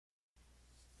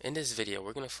In this video,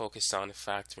 we're going to focus on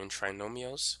factoring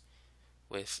trinomials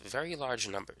with very large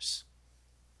numbers.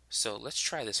 So let's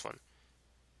try this one.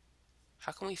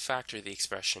 How can we factor the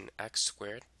expression x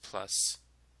squared plus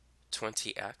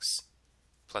 20x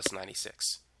plus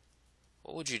 96?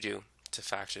 What would you do to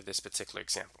factor this particular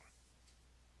example?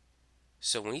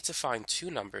 So we need to find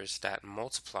two numbers that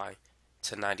multiply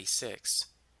to 96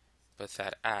 but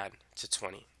that add to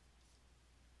 20.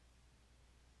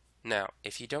 Now,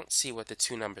 if you don't see what the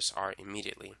two numbers are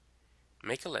immediately,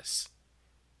 make a list.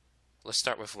 Let's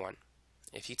start with 1.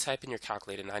 If you type in your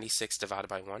calculator 96 divided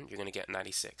by 1, you're going to get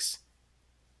 96.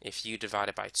 If you divide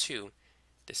it by 2,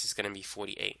 this is going to be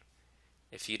 48.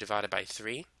 If you divide it by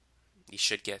 3, you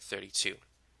should get 32.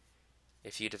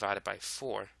 If you divide it by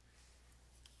 4,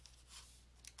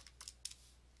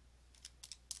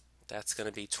 that's going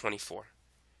to be 24.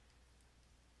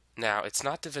 Now, it's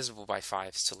not divisible by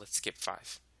 5, so let's skip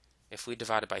 5. If we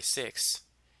divide it by 6,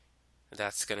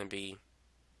 that's going to be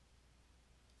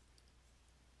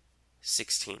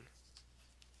 16.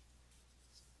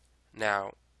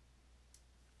 Now,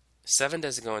 7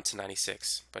 doesn't go into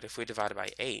 96, but if we divide it by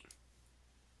 8,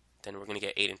 then we're going to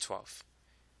get 8 and 12.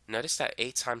 Notice that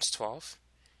 8 times 12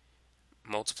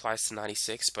 multiplies to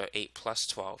 96, but 8 plus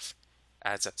 12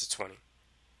 adds up to 20.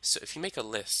 So if you make a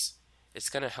list, it's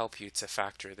going to help you to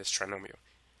factor this trinomial.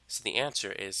 So the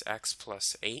answer is x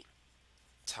plus 8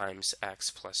 times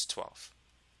x plus 12.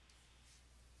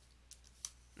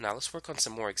 Now let's work on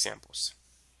some more examples.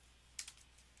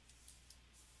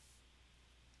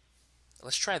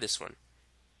 Let's try this one.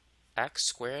 X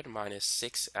squared minus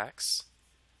 6x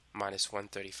minus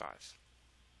 135.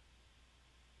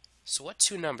 So what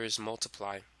two numbers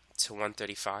multiply to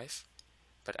 135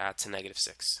 but add to negative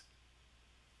 6?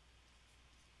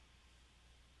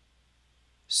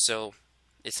 So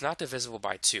it's not divisible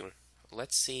by 2.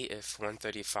 Let's see if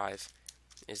 135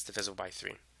 is divisible by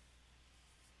 3.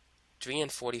 3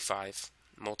 and 45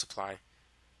 multiply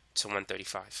to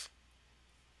 135.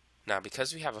 Now,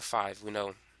 because we have a 5, we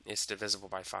know it's divisible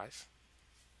by 5.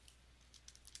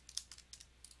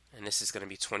 And this is going to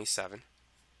be 27.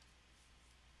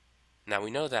 Now,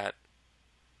 we know that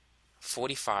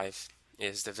 45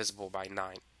 is divisible by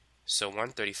 9. So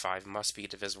 135 must be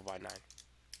divisible by 9.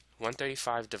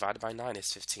 135 divided by 9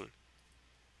 is 15.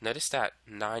 Notice that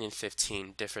 9 and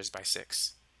 15 differs by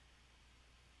 6.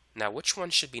 Now, which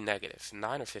one should be negative,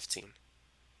 9 or 15?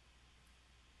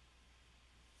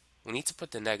 We need to put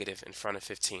the negative in front of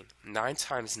 15. 9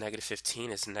 times negative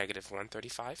 15 is negative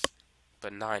 135,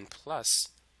 but 9 plus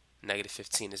negative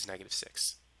 15 is negative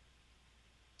 6.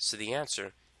 So the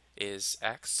answer is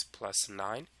x plus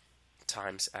 9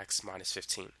 times x minus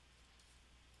 15.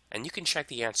 And you can check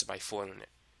the answer by foiling it.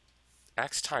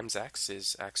 X times x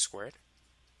is x squared.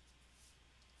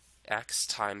 X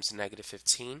times negative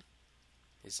 15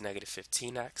 is negative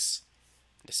 15x.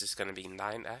 This is going to be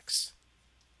 9x.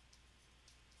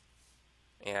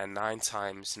 And 9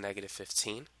 times negative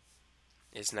 15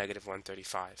 is negative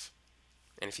 135.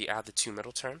 And if you add the two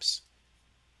middle terms,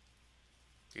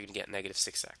 you're going to get negative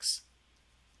 6x.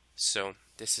 So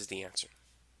this is the answer.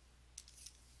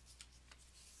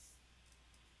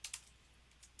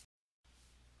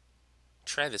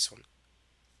 Try this one.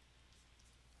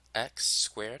 X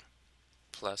squared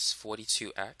plus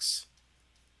 42x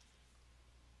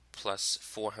plus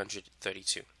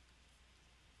 432.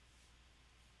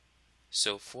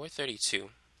 So 432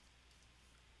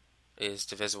 is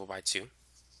divisible by 2.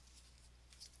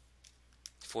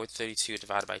 432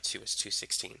 divided by 2 is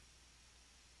 216.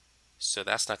 So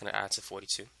that's not going to add to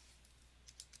 42.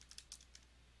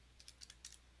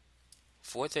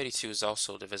 432 is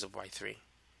also divisible by 3.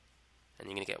 And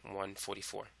you're going to get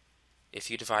 144. If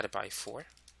you divide it by 4,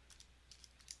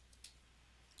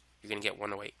 you're going to get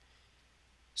 108.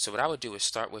 So what I would do is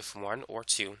start with 1 or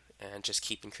 2 and just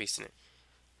keep increasing it.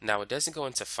 Now it doesn't go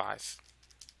into 5.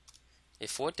 If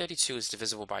 432 is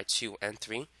divisible by 2 and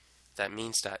 3, that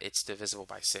means that it's divisible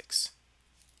by 6.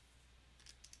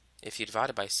 If you divide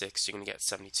it by 6, you're going to get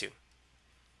 72.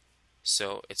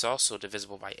 So it's also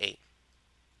divisible by 8.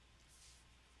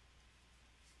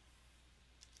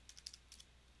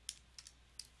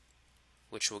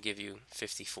 Which will give you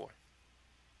 54.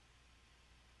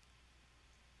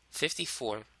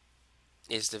 54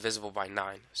 is divisible by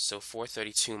 9, so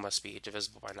 432 must be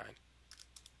divisible by 9.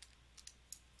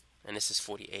 And this is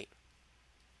 48.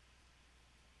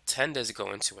 10 doesn't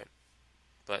go into it,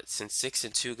 but since 6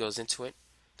 and 2 goes into it,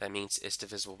 that means it's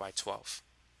divisible by 12.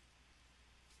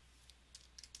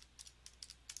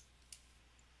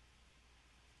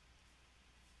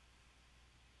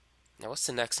 Now what's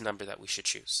the next number that we should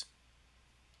choose?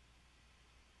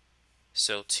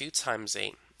 So 2 times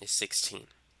 8 is 16.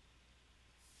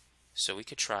 So we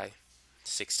could try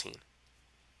 16.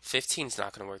 15 is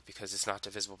not going to work because it's not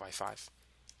divisible by 5.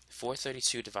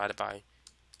 432 divided by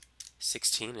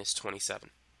 16 is 27.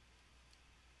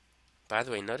 By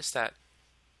the way, notice that,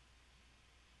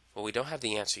 well, we don't have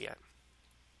the answer yet.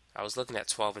 I was looking at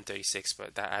 12 and 36,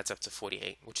 but that adds up to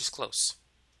 48, which is close.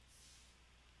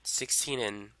 16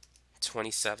 and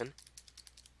 27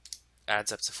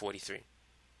 adds up to 43.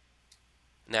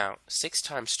 Now, 6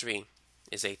 times 3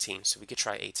 is 18, so we could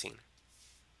try 18.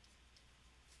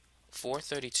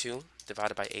 432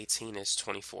 divided by 18 is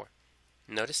 24.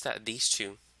 Notice that these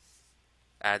two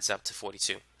adds up to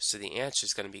 42. So the answer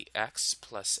is going to be x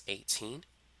plus 18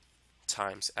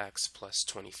 times x plus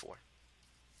 24.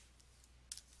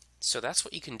 So that's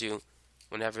what you can do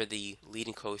whenever the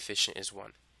leading coefficient is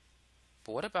 1.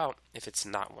 But what about if it's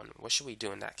not 1? What should we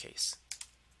do in that case?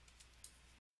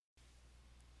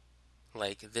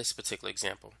 Like this particular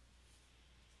example.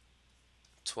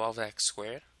 12x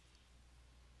squared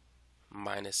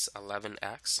minus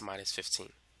 11x minus 15.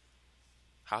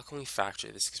 How can we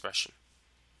factor this expression?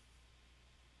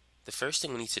 The first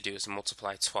thing we need to do is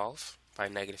multiply 12 by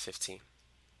negative 15.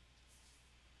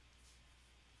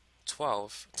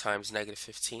 12 times negative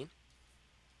 15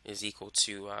 is equal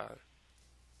to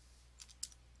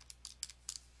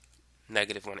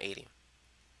negative 180.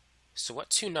 So what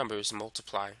two numbers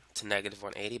multiply to negative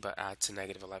 180 but add to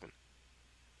negative 11?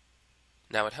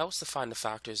 Now it helps to find the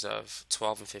factors of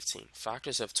 12 and 15.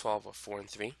 Factors of 12 are 4 and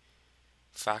 3.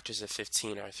 Factors of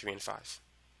 15 are 3 and 5.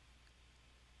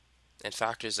 And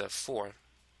factors of 4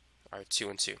 are 2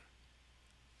 and 2.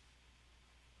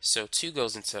 So 2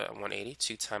 goes into 180.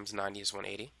 2 times 90 is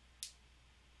 180.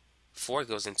 4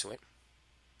 goes into it.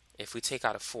 If we take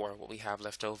out a 4, what we have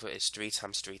left over is 3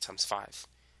 times 3 times 5.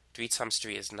 3 times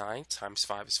 3 is 9, times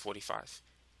 5 is 45.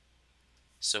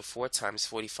 So 4 times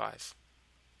 45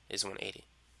 is 180.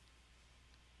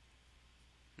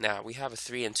 Now we have a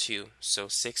 3 and 2, so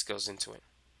 6 goes into it.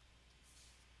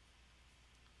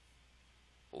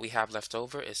 What we have left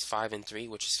over is 5 and 3,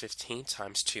 which is 15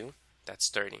 times 2, that's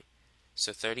 30.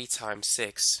 So 30 times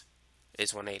 6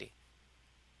 is 180.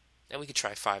 And we could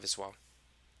try 5 as well.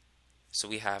 So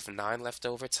we have 9 left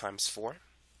over times 4,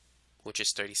 which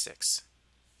is 36.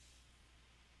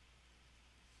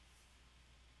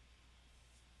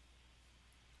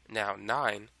 Now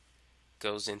 9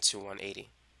 goes into 180.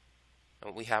 And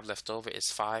what we have left over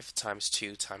is 5 times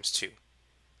 2 times 2,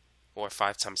 or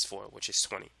 5 times 4, which is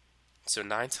 20. So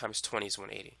 9 times 20 is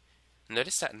 180.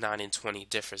 Notice that 9 and 20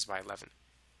 differs by 11.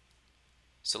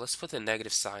 So let's put the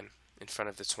negative sign in front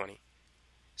of the 20.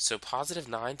 So positive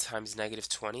 9 times negative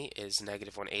 20 is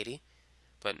negative 180,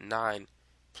 but 9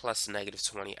 plus negative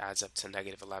 20 adds up to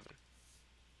negative 11.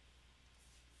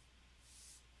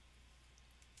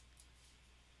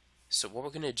 So what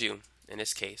we're going to do in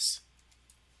this case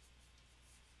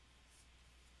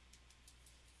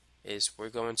is we're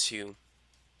going to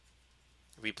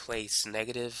replace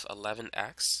negative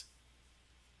 11x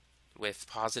with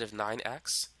positive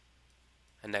 9x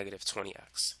and negative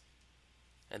 20x.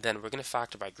 And then we're going to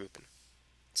factor by grouping.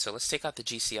 So let's take out the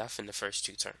GCF in the first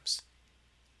two terms,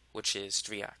 which is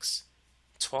 3x.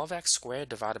 12x squared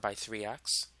divided by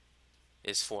 3x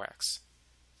is 4x.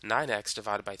 9x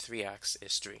divided by 3x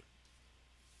is 3.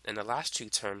 In the last two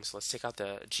terms, let's take out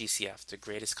the GCF, the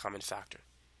greatest common factor,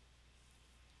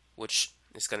 which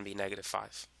is going to be negative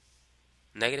 5.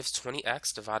 Negative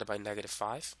 20x divided by negative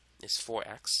 5 is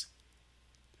 4x.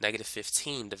 Negative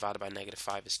 15 divided by negative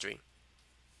 5 is 3.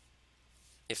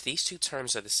 If these two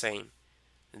terms are the same,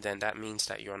 then that means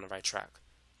that you're on the right track.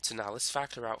 So now let's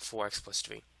factor out 4x plus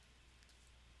 3,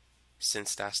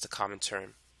 since that's the common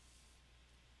term.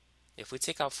 If we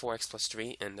take out 4x plus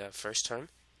 3 in the first term,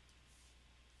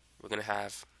 we're going to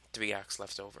have 3x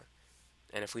left over.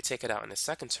 And if we take it out in the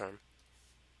second term,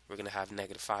 we're going to have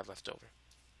negative 5 left over.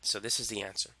 So this is the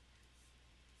answer.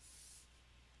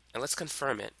 And let's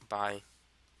confirm it by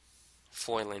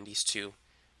foiling these two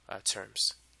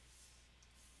terms.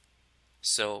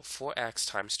 So 4x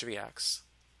times 3x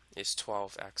is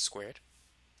 12x squared.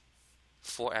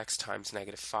 4x times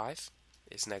negative 5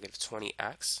 is negative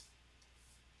 20x.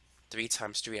 3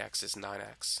 times 3x is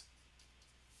 9x.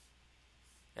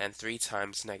 And 3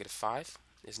 times negative 5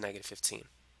 is negative 15.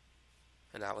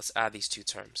 And now let's add these two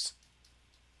terms.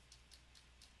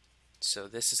 So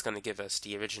this is going to give us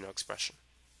the original expression.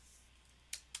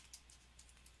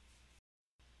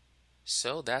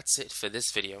 So that's it for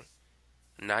this video.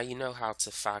 Now you know how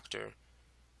to factor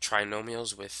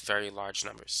trinomials with very large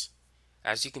numbers.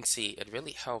 As you can see, it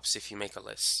really helps if you make a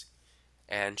list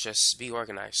and just be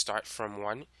organized. Start from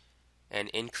 1 and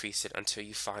increase it until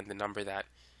you find the number that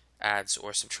adds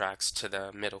or subtracts to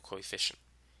the middle coefficient.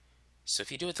 So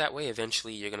if you do it that way,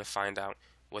 eventually you're going to find out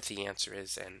what the answer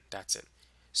is, and that's it.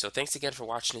 So thanks again for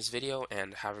watching this video,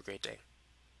 and have a great day.